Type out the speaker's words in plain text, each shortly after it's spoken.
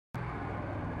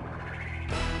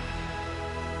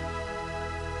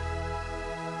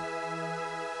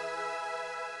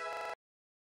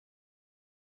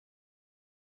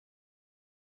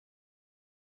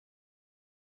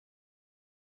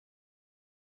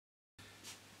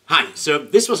Hi, so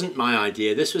this wasn't my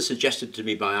idea, this was suggested to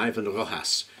me by Ivan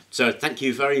Rojas. So thank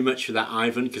you very much for that,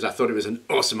 Ivan, because I thought it was an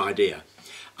awesome idea.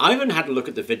 Ivan had a look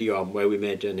at the video on where we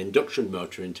made an induction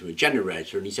motor into a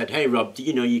generator, and he said, "Hey Rob, do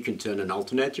you know you can turn an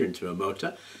alternator into a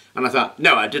motor?" And I thought,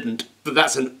 no I didn't, but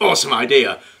that's an awesome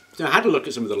idea. So I had a look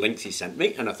at some of the links he sent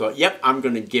me, and I thought, yep, I'm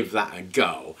going to give that a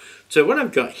go. So what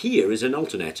I've got here is an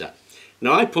alternator.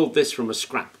 Now I pulled this from a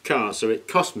scrap car, so it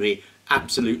cost me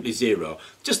absolutely zero.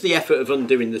 Just the effort of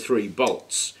undoing the 3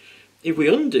 bolts. If we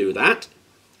undo that,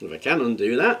 if I can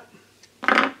undo that,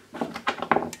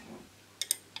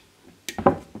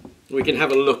 we can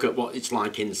have a look at what it's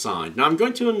like inside. Now I'm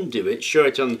going to undo it, show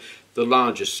it on the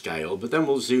larger scale, but then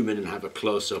we'll zoom in and have a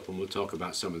close-up and we'll talk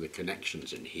about some of the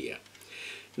connections in here.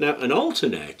 Now an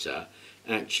alternator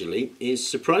actually is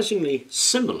surprisingly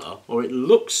similar, or it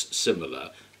looks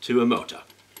similar, to a motor.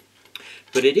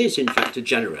 But it is in fact a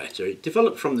generator. It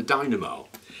developed from the dynamo.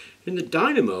 In the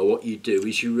dynamo what you do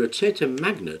is you rotate a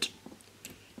magnet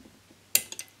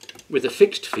with a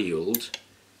fixed field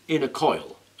in a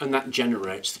coil, and that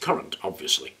generates the current,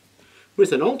 obviously.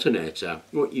 With an alternator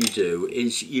what you do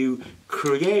is you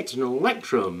create an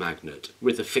electromagnet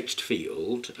with a fixed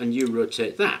field and you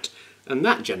rotate that, and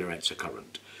that generates a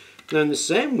current. Now in the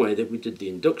same way that we did the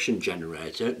induction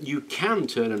generator, you can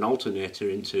turn an alternator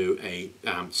into a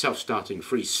self-starting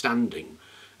freestanding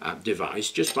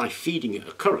device just by feeding it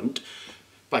a current,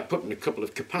 by putting a couple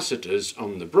of capacitors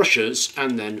on the brushes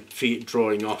and then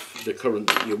drawing off the current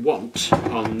that you want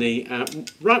on the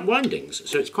right windings.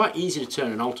 So it's quite easy to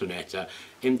turn an alternator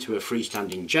into a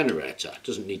freestanding generator. It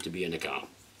doesn't need to be in a car.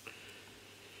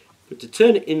 But to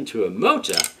turn it into a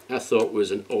motor, I thought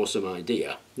was an awesome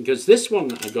idea, because this one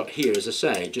that I got here, as I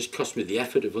say, just cost me the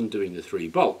effort of undoing the 3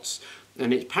 bolts,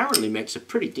 and it apparently makes a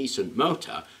pretty decent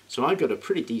motor. So I got a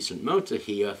pretty decent motor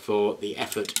here for the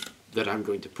effort that I'm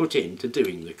going to put into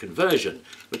doing the conversion,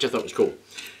 which I thought was cool.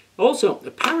 Also,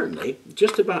 apparently,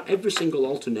 just about every single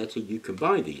alternator you can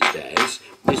buy these days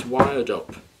is wired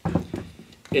up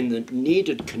in the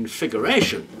needed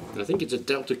configuration. I think it's a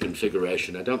delta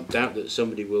configuration. I don't doubt that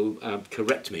somebody will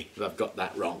correct me if I've got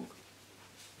that wrong.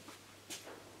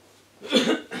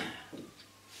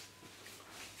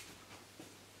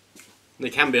 They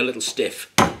can be a little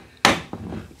stiff.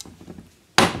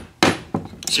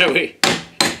 So we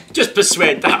just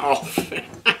persuade that off.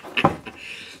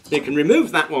 So you can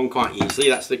remove that one quite easily.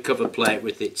 That's the cover plate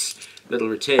with its little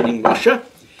retaining washer.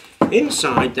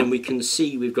 Inside then we can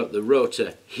see we've got the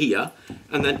rotor here,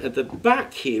 and then at the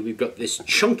back here we've got this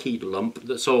chunky lump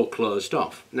that's all closed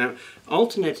off. Now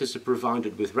alternators are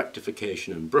provided with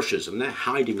rectification and brushes, and they're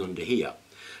hiding under here.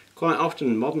 Quite often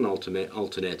in modern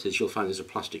alternators you'll find there's a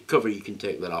plastic cover. You can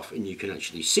take that off and you can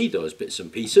actually see those bits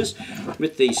and pieces.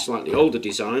 With these slightly older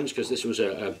designs, because this was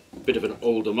a bit of an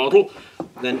older model,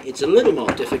 then it's a little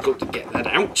more difficult to get that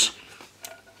out.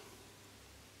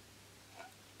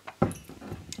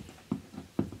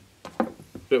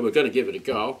 But we're going to give it a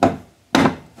go.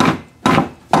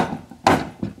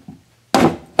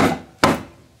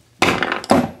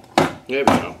 There we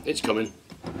go, it's coming.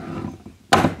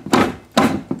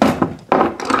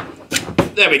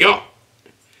 There we go.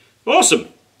 Awesome.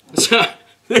 So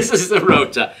this is the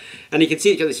rotor, and you can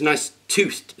see it's got this nice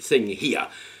toothed thing here.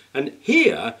 And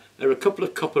here are a couple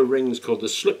of copper rings called the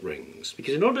slip rings,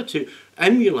 because in order to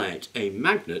emulate a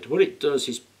magnet, what it does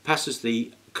is passes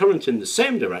the current in the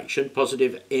same direction,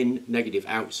 positive in, negative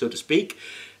out, so to speak,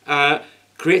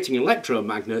 creating an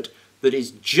electromagnet that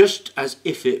is just as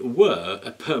if it were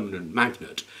a permanent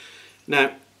magnet.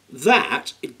 Now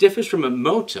that, it differs from a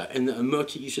motor in that a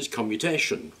motor uses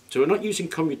commutation. So we're not using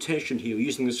commutation here, we're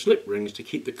using the slip rings to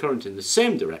keep the current in the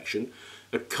same direction.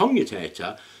 A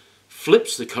commutator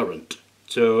flips the current.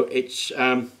 So it's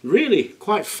really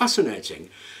quite fascinating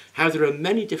how there are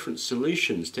many different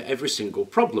solutions to every single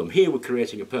problem. Here we're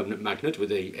creating a permanent magnet with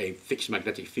a fixed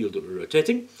magnetic field that we're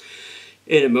rotating.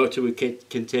 In a motor we're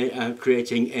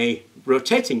creating a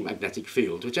rotating magnetic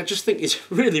field, which I just think is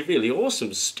really, really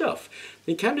awesome stuff.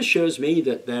 It kind of shows me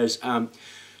that there's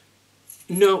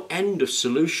no end of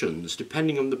solutions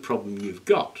depending on the problem you've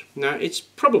got. Now it's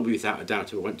probably without a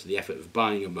doubt if I went to the effort of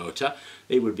buying a motor,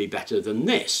 it would be better than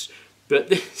this. But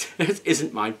this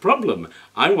isn't my problem.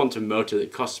 I want a motor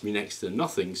that costs me next to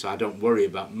nothing, so I don't worry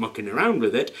about mucking around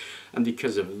with it, and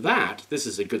because of that, this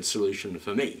is a good solution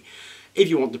for me. If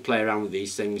you want to play around with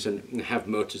these things and have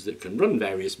motors that can run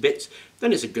various bits,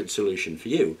 then it's a good solution for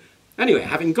you. Anyway,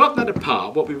 having got that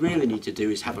apart, what we really need to do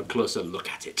is have a closer look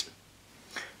at it.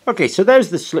 Okay, so there's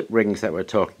the slip rings that we're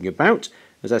talking about.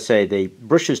 As I say, the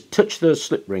brushes touch those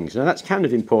slip rings. Now that's kind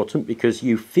of important because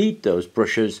you feed those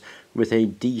brushes with a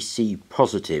DC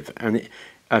positive, and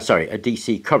a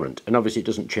DC current, and obviously it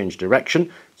doesn't change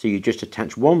direction, so you just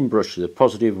attach one brush to the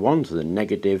positive, one to the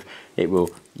negative. It will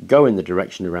go in the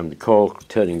direction around the coil,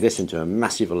 turning this into a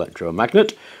massive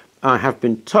electromagnet. I have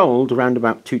been told around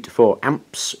about 2 to 4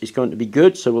 amps is going to be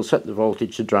good, so we'll set the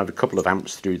voltage to drive a couple of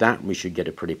amps through that, and we should get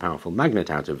a pretty powerful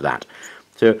magnet out of that.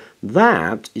 So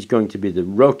that is going to be the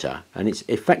rotor, and it's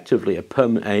effectively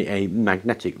a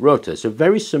magnetic rotor, so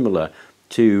very similar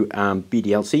to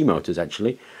BDLC motors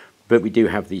actually, but we do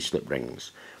have these slip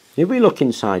rings. If we look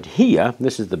inside here,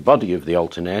 this is the body of the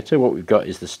alternator. What we've got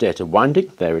is the stator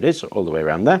winding. There it is, all the way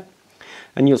around there.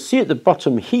 And you'll see at the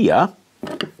bottom here,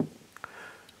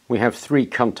 we have 3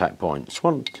 contact points.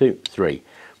 1, 2, 3.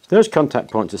 Those contact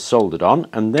points are soldered on,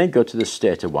 and they go to the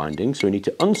stator winding, so we need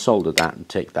to unsolder that and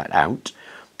take that out.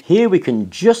 Here we can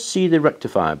just see the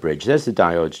rectifier bridge. There's the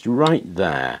diodes right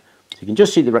there. So you can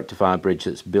just see the rectifier bridge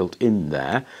that's built in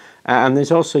there. And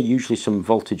there's also usually some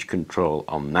voltage control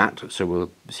on that, so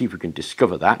we'll see if we can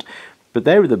discover that. But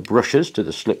there are the brushes to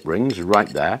the slip rings right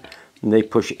there, and they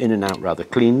push in and out rather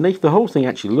cleanly. The whole thing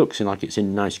actually looks like it's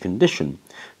in nice condition.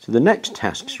 So the next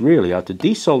tasks really are to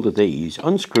desolder these,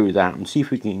 unscrew that, and see if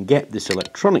we can get this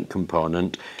electronic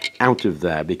component out of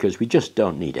there, because we just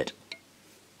don't need it.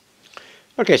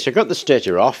 Okay, so I've got the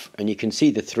stator off, and you can see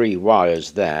the 3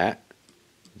 wires there.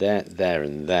 There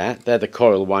and there. They're the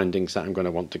coil windings that I'm going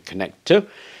to want to connect to.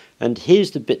 And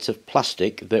here's the bits of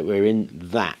plastic that were in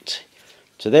that.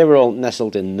 So they were all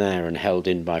nestled in there and held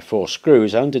in by 4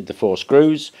 screws. I undid the 4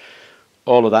 screws.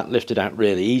 All of that lifted out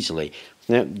really easily.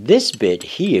 Now this bit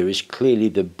here is clearly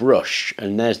the brush,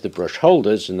 and there's the brush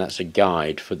holders, and that's a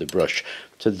guide for the brush.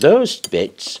 So those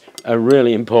bits are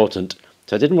really important.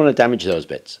 So I didn't want to damage those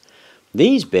bits.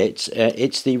 These bits,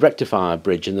 it's the rectifier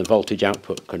bridge and the voltage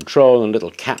output control and a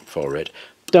little cap for it.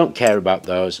 Don't care about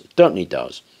those, don't need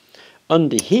those.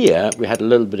 Under here we had a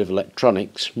little bit of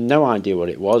electronics, no idea what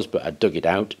it was, but I dug it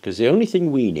out, because the only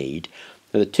thing we need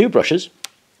are the 2 brushes,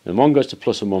 and one goes to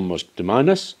plus and one goes to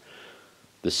minus.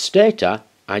 The stator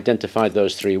identified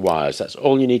those 3 wires, that's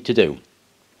all you need to do.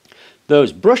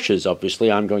 Those brushes obviously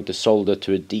I'm going to solder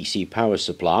to a DC power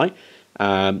supply,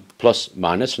 plus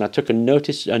minus, and I took a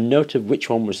note of which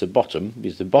one was the bottom,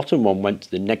 because the bottom one went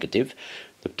to the negative,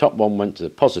 the top one went to the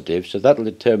positive, so that'll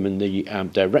determine the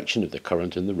direction of the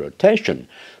current and the rotation.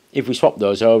 If we swap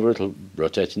those over, it'll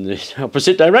rotate in the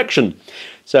opposite direction.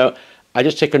 So I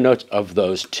just took a note of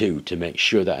those 2 to make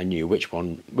sure that I knew which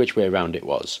way around it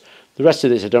was. The rest of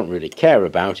this I don't really care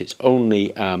about. It's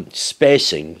only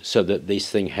spacing so that this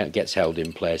thing gets held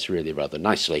in place really rather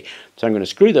nicely. So I'm going to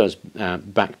screw those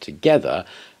back together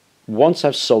once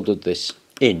I've soldered this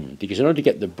in, because in order to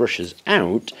get the brushes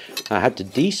out I had to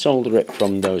desolder it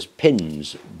from those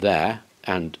pins there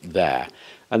and there,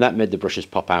 and that made the brushes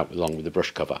pop out along with the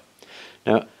brush cover.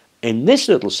 Now in this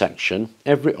little section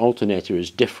every alternator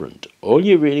is different. All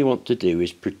you really want to do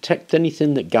is protect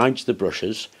anything that guides the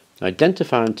brushes,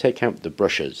 identify and take out the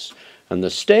brushes, and the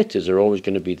stators are always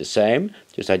going to be the same.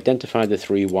 Just identify the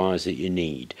 3 wires that you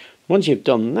need. Once you've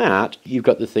done that, you've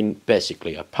got the thing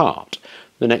basically apart.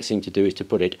 The next thing to do is to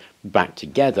put it back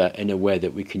together in a way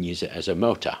that we can use it as a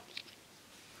motor.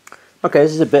 Okay,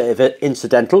 this is a bit of an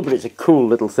incidental, but it's a cool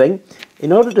little thing.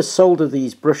 In order to solder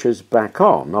these brushes back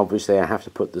on, obviously I have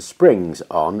to put the springs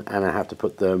on, and I have to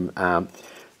put them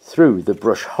through the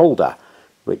brush holder,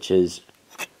 which is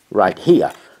right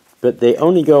here. But they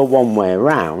only go one way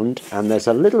around, and there's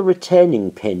a little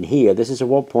retaining pin here. This is a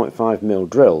 1.5mm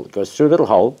drill. It goes through a little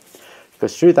hole,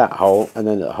 goes through that hole, and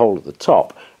then the hole at the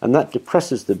top, and that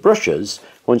depresses the brushes.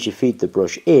 Once you feed the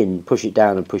brush in, push it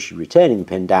down and push your retaining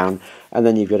pin down, and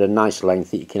then you've got a nice length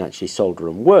that you can actually solder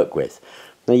and work with.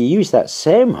 Now you use that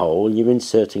same hole, you're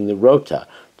inserting the rotor.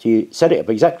 So you set it up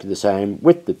exactly the same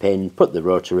with the pin, put the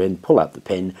rotor in, pull out the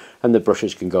pin, and the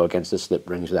brushes can go against the slip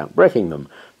rings without breaking them.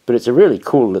 But it's a really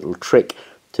cool little trick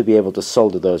to be able to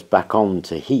solder those back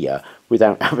onto here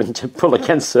without having to pull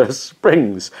against those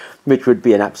springs, which would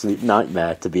be an absolute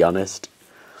nightmare, to be honest.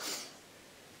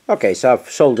 Okay, so I've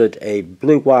soldered a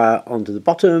blue wire onto the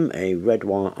bottom, a red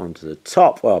wire onto the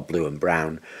top, well, blue and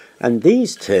brown, and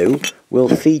these 2 will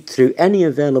feed through any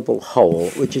available hole,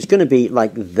 which is going to be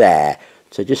like there.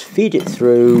 So just feed it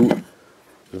through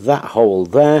that hole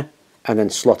there, and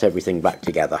then slot everything back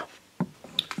together.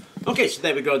 Okay, so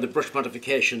there we go, the brush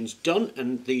modification's done,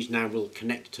 and these now will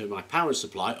connect to my power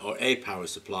supply, or a power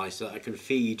supply, so that I can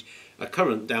feed a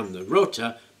current down the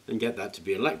rotor and get that to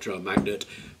be electromagnet.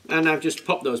 And I've just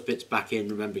popped those bits back in,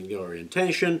 remembering the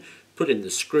orientation, put in the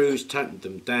screws, tightened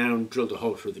them down, drilled a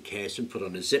hole through the case and put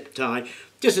on a zip tie,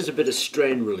 just as a bit of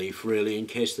strain relief really, in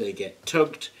case they get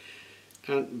tugged,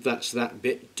 and that's that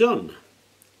bit done.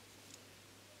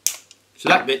 So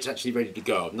that bit's actually ready to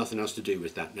go. Nothing else to do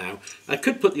with that now. I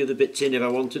could put the other bits in if I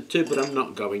wanted to, but I'm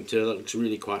not going to. That looks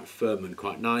really quite firm and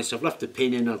quite nice. I've left the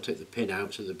pin in. I'll take the pin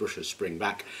out so the brush will spring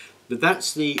back. But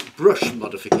that's the brush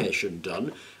modification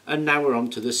done. And now we're on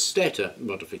to the stator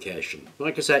modification.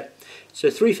 Like I said, it's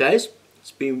a three-phase. It's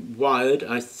been wired,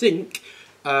 I think.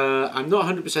 I'm not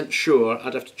 100% sure.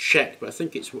 I'd have to check, but I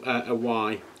think it's a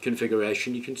Y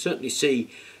configuration. You can certainly see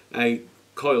a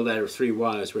coil there of 3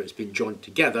 wires where it's been joined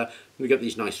together. We've got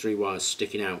these nice 3 wires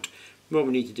sticking out. What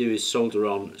we need to do is solder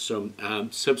on some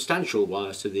substantial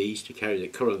wires to these to carry the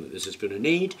current that this is going to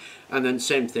need, and then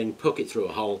same thing, poke it through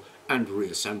a hole and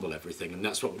reassemble everything, and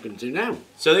that's what we're going to do now.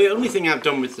 So the only thing I've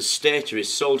done with the stator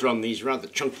is solder on these rather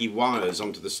chunky wires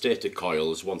onto the stator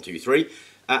coils, 1, 2, 3.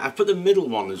 I've put the middle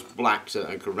one as black so that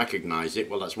I can recognise it.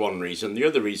 Well, that's one reason. The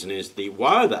other reason is the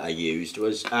wire that I used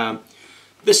was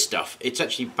this stuff. It's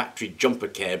actually battery jumper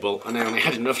cable, and I only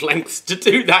had enough length to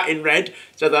do that in red,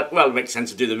 so that, well, it makes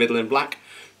sense to do the middle in black.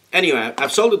 Anyway,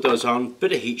 I've soldered those on,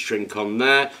 bit of heat shrink on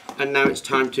there, and now it's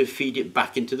time to feed it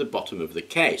back into the bottom of the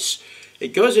case.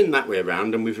 It goes in that way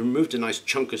around, and we've removed a nice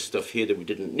chunk of stuff here that we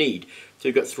didn't need. So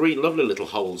we've got 3 lovely little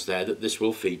holes there that this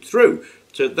will feed through.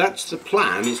 So that's the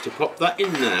plan, is to pop that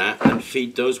in there and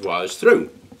feed those wires through.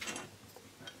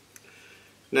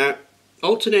 Now,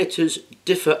 alternators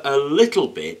differ a little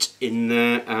bit in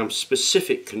their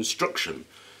specific construction,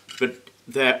 but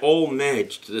they're all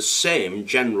made to the same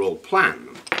general plan.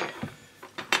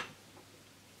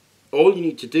 All you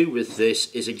need to do with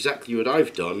this is exactly what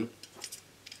I've done.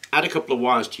 Add a couple of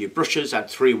wires to your brushes, add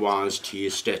 3 wires to your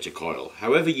stator coil.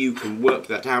 However you can work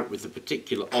that out with the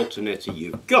particular alternator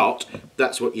you've got,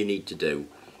 that's what you need to do.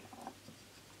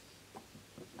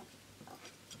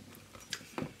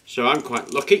 So I'm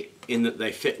quite lucky in that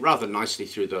they fit rather nicely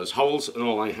through those holes, and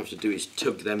all I have to do is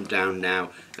tug them down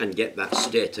now and get that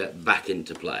stator back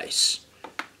into place.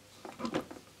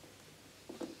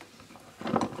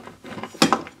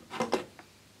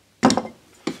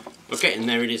 Okay, and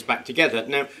there it is back together.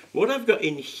 Now, what I've got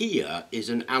in here is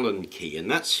an Allen key,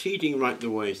 and that's feeding right the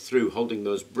way through, holding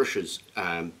those brushes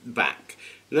back.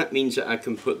 And that means that I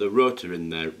can put the rotor in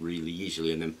there really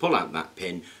easily and then pull out that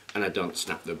pin, and I don't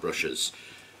snap the brushes.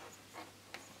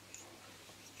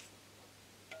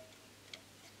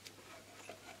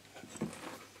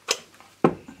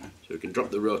 So we can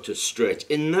drop the rotor straight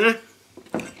in there.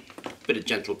 Bit of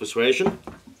gentle persuasion.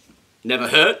 Never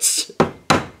hurts.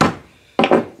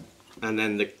 And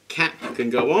then the cap can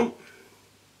go on.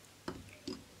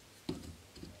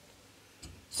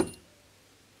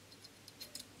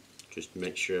 Just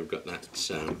make sure I've got that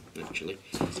actually.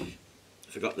 I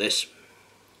forgot this.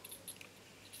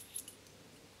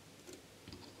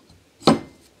 There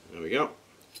we go.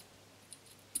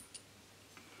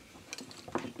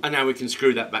 And now we can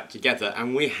screw that back together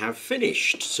and we have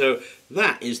finished. So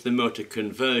that is the motor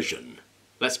conversion.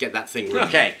 Let's get that thing running.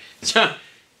 Okay, so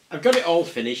I've got it all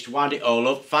finished, wired it all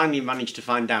up, finally managed to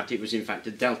find out it was in fact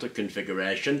a delta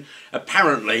configuration.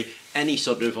 Apparently any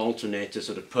sort of alternator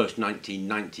sort of post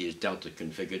 1990 is delta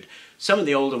configured. Some of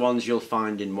the older ones you'll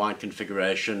find in Y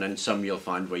configuration, and some you'll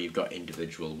find where you've got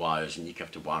individual wires and you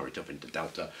have to wire it up into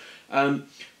delta.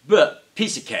 But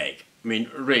piece of cake. I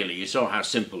mean, really, you saw how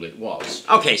simple it was.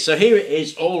 Okay, so here it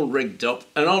is all rigged up,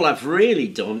 and all I've really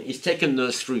done is taken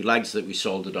those 3 legs that we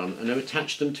soldered on and I've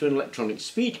attached them to an electronic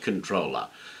speed controller.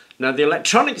 Now, the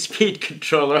electronic speed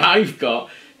controller I've got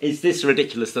is this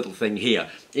ridiculous little thing here.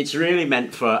 It's really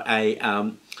meant for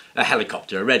a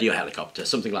helicopter, a radio helicopter,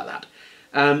 something like that.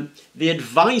 The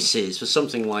advice is for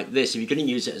something like this, if you're going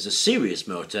to use it as a serious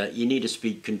motor, you need a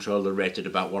speed controller rated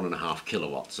about 1.5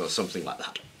 kilowatts or something like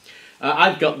that.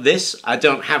 I've got this. I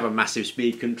don't have a massive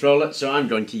speed controller, so I'm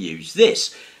going to use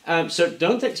this. So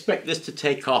don't expect this to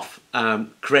take off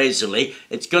crazily.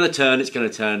 It's going to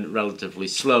turn relatively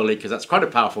slowly because that's quite a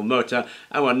powerful motor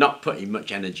and we're not putting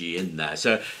much energy in there.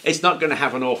 So it's not going to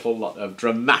have an awful lot of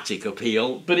dramatic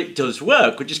appeal, but it does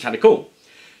work, which is kind of cool.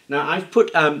 Now I've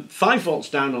put 5 volts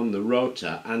down on the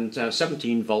rotor and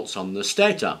 17 volts on the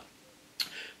stator.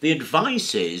 The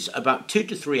advice is about 2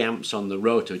 to 3 amps on the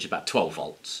rotor, which is about 12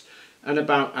 volts. And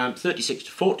about 36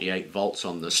 to 48 volts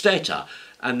on the stator,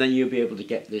 and then you'll be able to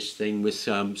get this thing with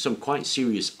some quite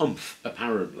serious oomph,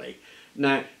 apparently.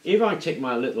 Now, if I take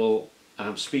my little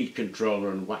speed controller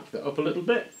and whack that up a little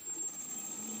bit,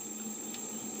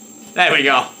 there we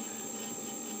go.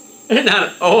 Isn't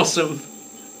that awesome?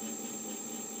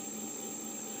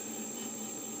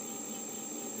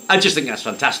 I just think that's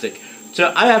fantastic.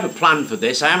 So I have a plan for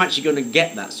this. I am actually going to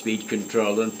get that speed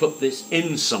controller and put this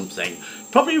in something.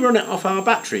 Probably run it off our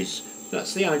batteries.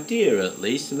 That's the idea at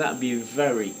least, and that'd be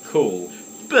very cool.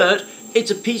 But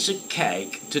it's a piece of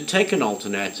cake to take an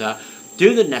alternator,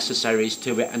 do the necessaries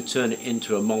to it and turn it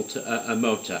into a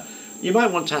motor. You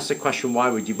might want to ask the question, why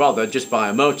would you bother? Just buy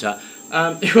a motor.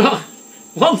 Well,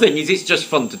 one thing is it's just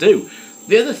fun to do.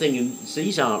 The other thing is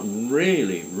these are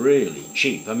really, really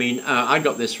cheap. I mean, I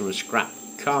got this from a scrap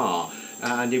car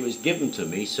and it was given to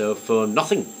me, so for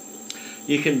nothing.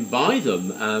 You can buy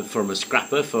them from a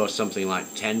scrapper for something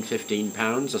like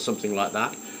 £10–15 or something like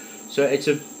that. So it's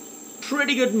a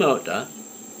pretty good motor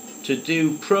to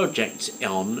do projects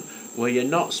on where you're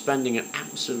not spending an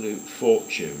absolute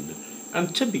fortune.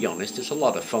 And to be honest, it's a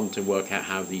lot of fun to work out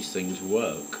how these things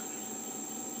work.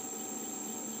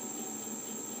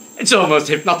 It's almost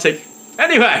hypnotic.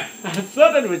 Anyway, I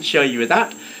thought I would show you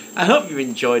that. I hope you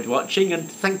enjoyed watching and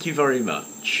thank you very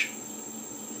much.